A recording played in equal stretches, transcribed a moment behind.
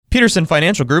Peterson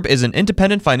Financial Group is an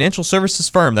independent financial services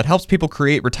firm that helps people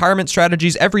create retirement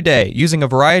strategies every day using a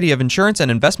variety of insurance and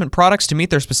investment products to meet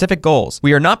their specific goals.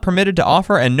 We are not permitted to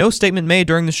offer, and no statement made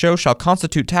during the show shall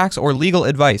constitute tax or legal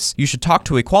advice. You should talk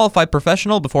to a qualified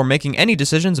professional before making any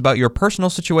decisions about your personal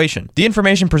situation. The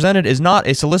information presented is not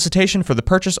a solicitation for the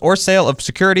purchase or sale of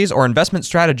securities or investment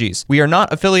strategies. We are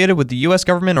not affiliated with the U.S.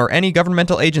 government or any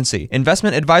governmental agency.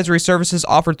 Investment advisory services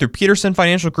offered through Peterson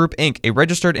Financial Group, Inc., a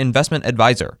registered investment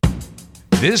advisor.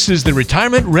 This is the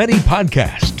Retirement Ready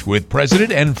Podcast with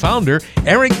President and Founder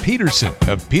Eric Peterson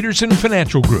of Peterson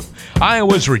Financial Group,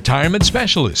 Iowa's retirement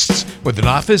specialists with an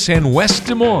office in West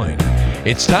Des Moines.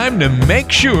 It's time to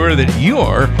make sure that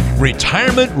you're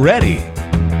retirement ready.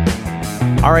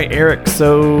 All right, Eric,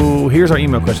 so here's our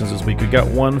email questions this week. We got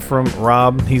one from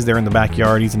Rob. He's there in the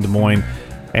backyard. He's in Des Moines.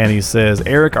 And he says,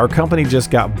 Eric, our company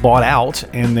just got bought out,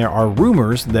 and there are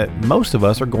rumors that most of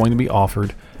us are going to be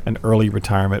offered an early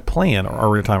retirement plan or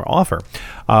early retirement offer.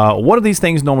 What do these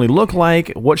things normally look like?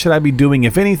 What should I be doing,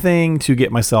 if anything, to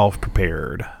get myself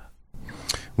prepared?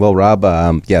 Well, Rob,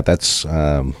 that's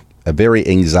a very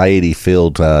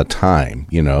anxiety-filled time,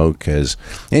 because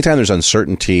anytime there's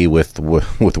uncertainty with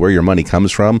where your money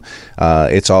comes from,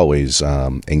 it's always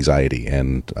anxiety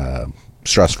and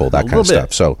stressful, that kind of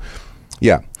stuff. So,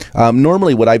 yeah.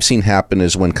 Normally what I've seen happen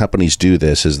is when companies do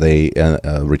this is they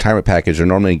retirement package are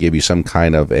normally give you some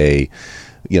kind of a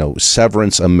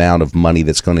severance amount of money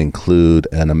that's going to include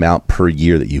an amount per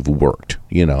year that you've worked,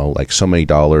 like so many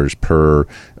dollars per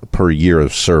year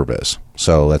of service.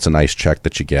 So that's a nice check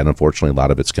that you get. Unfortunately, a lot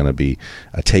of it's going to be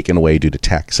taken away due to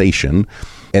taxation.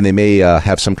 And they may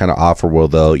have some kind of offer where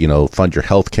they'll, fund your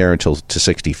health care until to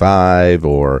 65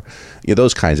 or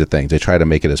those kinds of things. They try to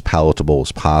make it as palatable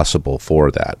as possible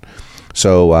for that.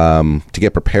 So to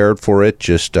get prepared for it,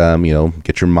 just,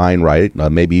 get your mind right.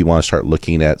 Maybe you want to start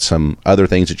looking at some other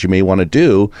things that you may want to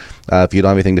do if you don't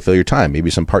have anything to fill your time. Maybe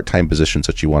some part-time positions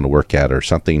that you want to work at or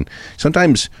something.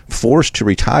 Sometimes forced to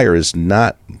retire is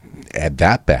not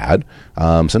that bad.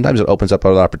 Sometimes it opens up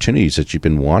other opportunities that you've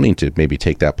been wanting to maybe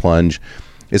take that plunge.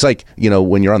 It's like,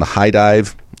 when you're on the high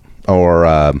dive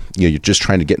or you're just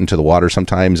trying to get into the water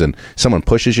sometimes and someone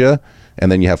pushes you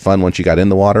and then you have fun once you got in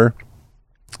the water.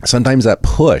 Sometimes that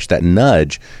push, that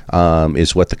nudge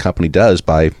is what the company does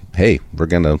by, hey, we're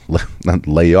going to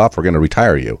lay you off. We're going to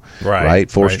retire you,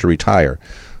 right? Forced to retire.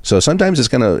 So sometimes you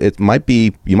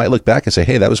might look back and say,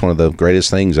 hey, that was one of the greatest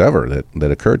things ever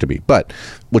that occurred to me. But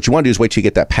what you want to do is wait till you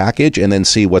get that package and then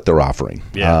see what they're offering.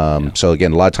 So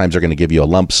again, a lot of times they're going to give you a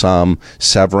lump sum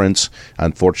severance.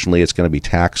 Unfortunately, it's going to be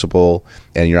taxable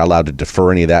and you're not allowed to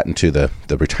defer any of that into the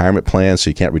retirement plan. So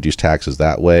you can't reduce taxes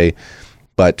that way.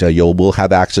 But will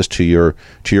have access to your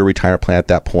retirement plan at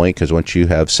that point, because once you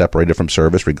have separated from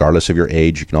service, regardless of your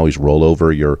age, you can always roll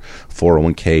over your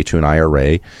 401k to an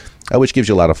IRA. Which gives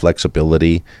you a lot of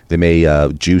flexibility. They may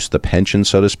juice the pension,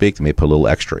 so to speak. They may put a little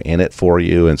extra in it for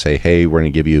you and say, hey, we're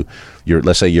going to give you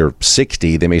let's say you're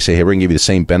 60. They may say, hey, we're going to give you the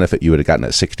same benefit you would have gotten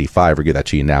at 65 or give that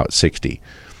to you now at 60.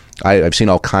 I've seen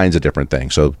all kinds of different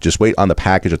things. So just wait on the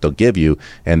package that they'll give you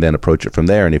and then approach it from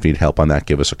there. And if you need help on that,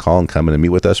 give us a call and come in and meet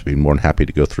with us. We'd be more than happy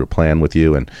to go through a plan with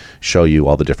you and show you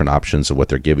all the different options of what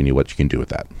they're giving you, what you can do with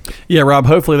that. Yeah, Rob,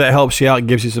 hopefully that helps you out,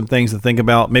 gives you some things to think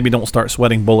about. Maybe don't start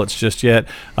sweating bullets just yet,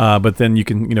 but then you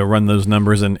can run those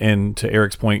numbers. And to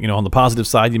Eric's point, on the positive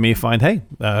side, you may find, hey,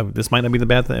 this might not be the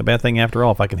bad thing after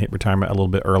all if I can hit retirement a little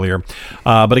bit earlier.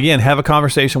 But again, have a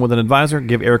conversation with an advisor.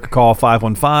 Give Eric a call,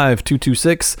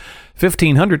 515-226-1500.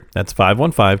 That's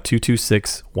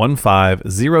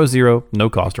 515-226-1500. No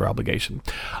cost or obligation.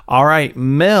 All right.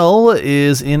 Mel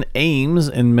is in Ames,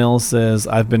 and Mel says,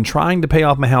 I've been trying to pay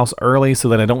off my house early so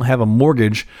that I don't have a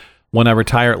mortgage when I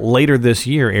retire later this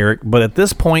year, Eric. But at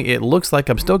this point, it looks like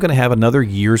I'm still going to have another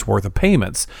year's worth of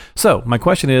payments. So my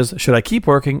question is, should I keep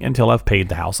working until I've paid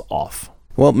the house off?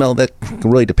 Well, Mel, that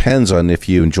really depends on if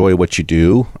you enjoy what you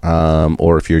do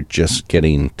or if you're just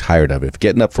getting tired of it. If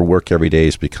getting up for work every day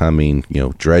is becoming,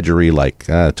 drudgery, like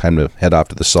time to head off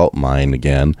to the salt mine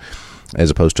again,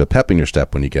 as opposed to a pep in your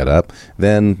step when you get up,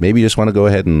 then maybe you just want to go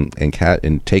ahead and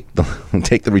take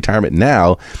the retirement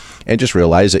now and just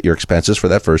realize that your expenses for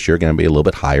that first year are going to be a little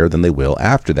bit higher than they will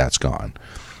after that's gone.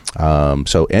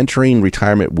 So entering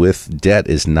retirement with debt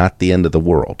is not the end of the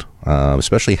world,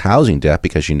 especially housing debt,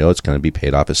 because it's going to be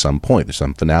paid off at some point. There's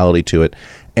some finality to it,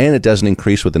 and it doesn't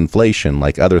increase with inflation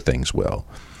like other things will.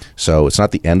 So it's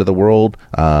not the end of the world.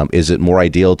 Is it more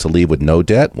ideal to leave with no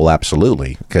debt? Well,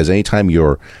 absolutely, because anytime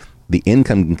the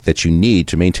income that you need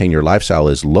to maintain your lifestyle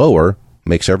is lower,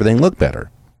 makes everything look better.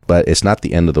 But it's not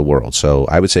the end of the world. So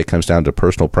I would say it comes down to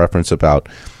personal preference about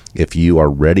if you are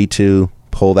ready to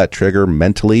pull that trigger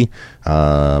mentally.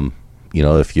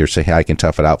 If you're saying, hey, I can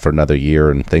tough it out for another year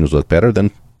and things look better,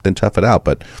 then tough it out.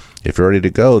 But if you're ready to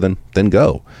go, then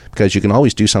go, because you can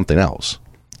always do something else.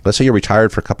 Let's say you're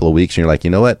retired for a couple of weeks and you're like, you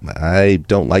know what, I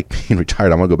don't like being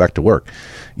retired. I'm going to go back to work.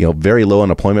 Very low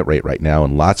unemployment rate right now,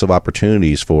 and lots of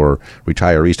opportunities for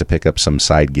retirees to pick up some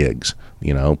side gigs,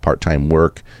 part-time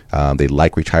work. They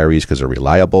like retirees because they're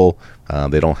reliable.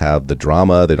 They don't have the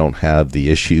drama. They don't have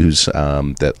the issues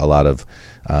that a lot of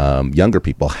younger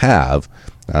people have.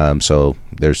 So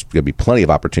there's going to be plenty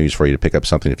of opportunities for you to pick up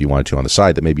something if you wanted to on the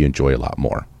side that maybe you enjoy a lot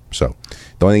more. So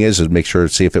the only thing is make sure to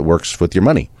see if it works with your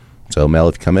money. So Mel,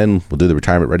 if you come in, we'll do the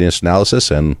retirement readiness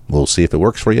analysis and we'll see if it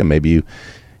works for you. Maybe you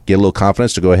get a little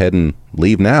confidence to go ahead and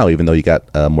leave now, even though you got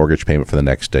a mortgage payment for the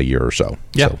next year or so.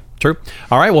 Yeah. So. True.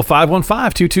 All right. Well,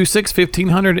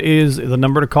 515-226-1500 is the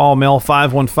number to call. Mel,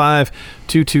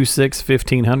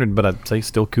 515-226-1500. But I'd say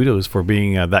still kudos for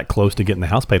being that close to getting the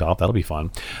house paid off. That'll be fun.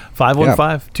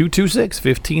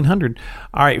 515-226-1500.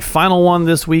 All right. Final one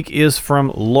this week is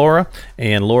from Laura.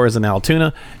 And Laura's in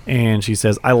Altoona. And she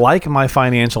says, I like my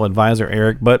financial advisor,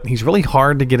 Eric, but he's really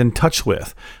hard to get in touch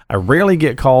with. I rarely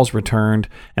get calls returned.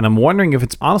 And I'm wondering if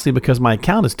it's honestly because my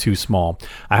account is too small.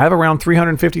 I have around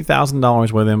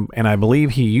 $350,000 with him, and I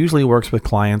believe he usually works with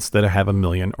clients that have $1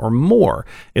 million or more.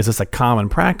 Is this a common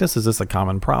practice? Is this a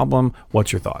common problem?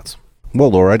 What's your thoughts? Well,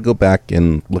 Laura, I'd go back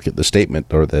and look at the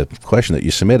statement or the question that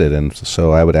you submitted. And so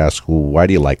I would ask, well, why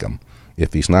do you like him?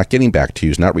 If he's not getting back to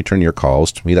you, he's not returning your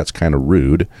calls, to me, that's kind of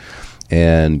rude.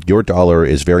 And your dollar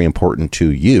is very important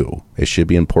to you. It should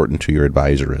be important to your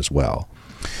advisor as well.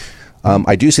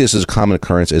 I do see this as a common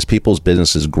occurrence as people's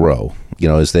businesses grow.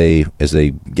 As they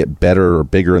get better or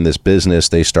bigger in this business,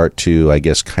 they start to, I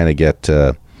guess, kind of get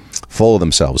full of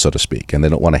themselves, so to speak, and they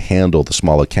don't want to handle the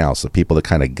small accounts, the people that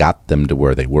kind of got them to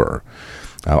where they were.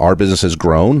 Our business has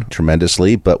grown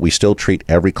tremendously, but we still treat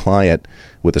every client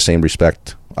with the same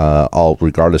respect, all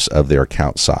regardless of their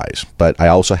account size. But I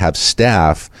also have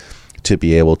staff to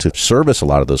be able to service a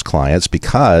lot of those clients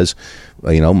because,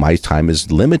 my time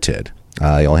is limited.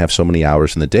 I only have so many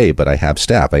hours in the day, but I have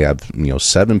staff. I have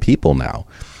 7 people now,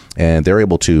 and they're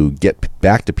able to get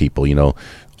back to people.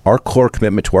 Our core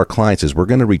commitment to our clients is we're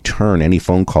going to return any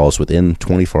phone calls within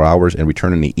 24 hours and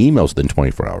return any emails within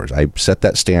 24 hours. I set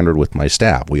that standard with my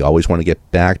staff. We always want to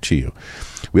get back to you.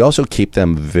 We also keep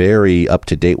them very up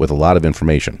to date with a lot of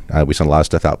information. We send a lot of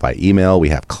stuff out by email. We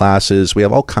have classes. We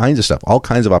have all kinds of stuff, all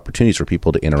kinds of opportunities for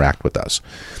people to interact with us.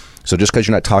 So just because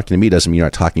you're not talking to me doesn't mean you're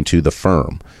not talking to the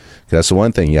firm. That's the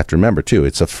one thing you have to remember, too.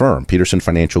 It's a firm, Peterson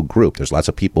Financial Group. There's lots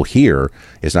of people here.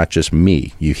 It's not just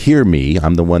me. You hear me.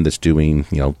 I'm the one that's doing,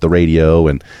 the radio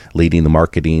and leading the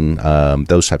marketing,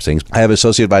 those types of things. I have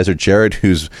associate advisor Jared,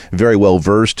 who's very well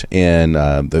versed in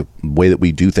the way that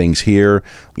we do things here.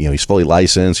 He's fully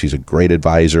licensed. He's a great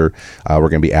advisor. We're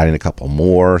going to be adding a couple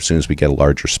more as soon as we get a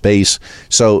larger space.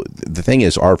 So the thing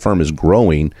is, our firm is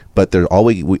growing, but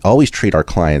we always treat our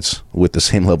clients with the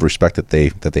same level of respect that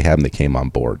they have when they came on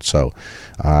board. So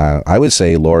I would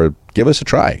say, Laura, give us a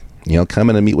try.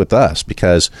 Come in and meet with us,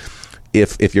 because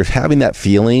if you're having that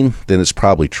feeling, then it's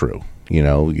probably true.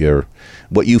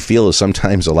 What you feel is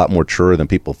sometimes a lot more truer than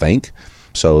people think.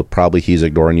 So probably he's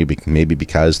ignoring you maybe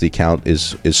because the account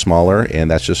is smaller, and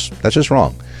that's just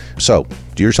wrong. So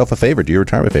do yourself a favor, do your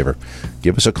retirement a favor.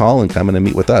 Give us a call and come in and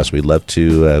meet with us. We'd love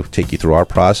to take you through our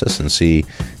process and see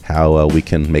how we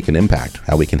can make an impact,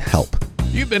 how we can help.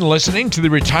 You've been listening to the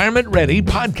Retirement Ready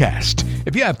podcast.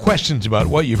 If you have questions about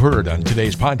what you've heard on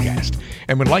today's podcast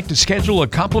and would like to schedule a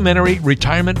complimentary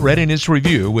retirement readiness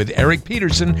review with Eric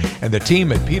Peterson and the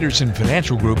team at Peterson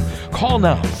Financial Group, call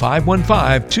now.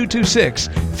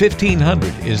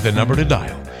 515-226-1500 is the number to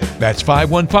dial. That's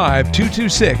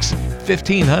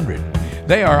 515-226-1500.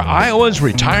 They are Iowa's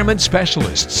retirement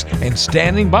specialists and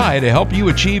standing by to help you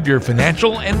achieve your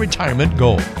financial and retirement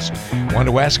goals. Want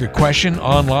to ask a question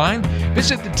online?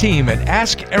 Visit the team at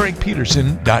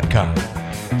AskEricPeterson.com.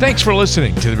 Thanks for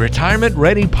listening to the Retirement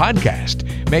Ready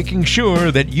podcast, making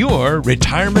sure that you're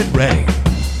retirement ready.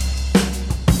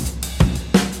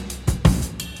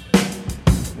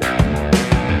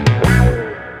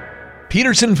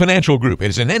 Peterson Financial Group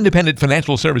is an independent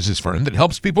financial services firm that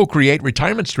helps people create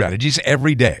retirement strategies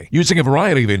every day, using a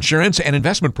variety of insurance and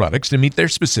investment products to meet their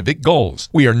specific goals.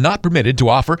 We are not permitted to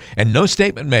offer, and no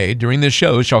statement made during this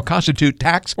show shall constitute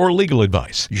tax or legal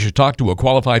advice. You should talk to a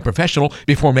qualified professional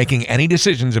before making any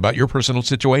decisions about your personal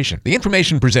situation. The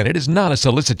information presented is not a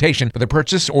solicitation for the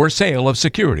purchase or sale of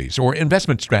securities or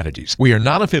investment strategies. We are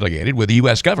not affiliated with the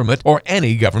U.S. government or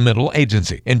any governmental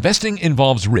agency. Investing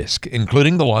involves risk,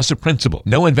 including the loss of principal principal.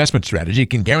 No investment strategy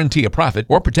can guarantee a profit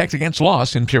or protect against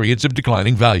loss in periods of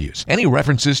declining values. Any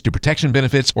references to protection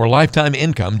benefits or lifetime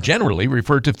income generally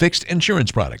refer to fixed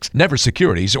insurance products, never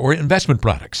securities or investment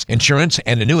products. Insurance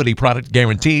and annuity product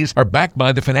guarantees are backed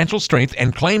by the financial strength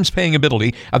and claims-paying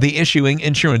ability of the issuing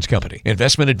insurance company.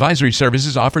 Investment advisory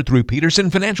services offered through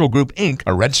Peterson Financial Group, Inc.,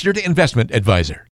 a registered investment advisor.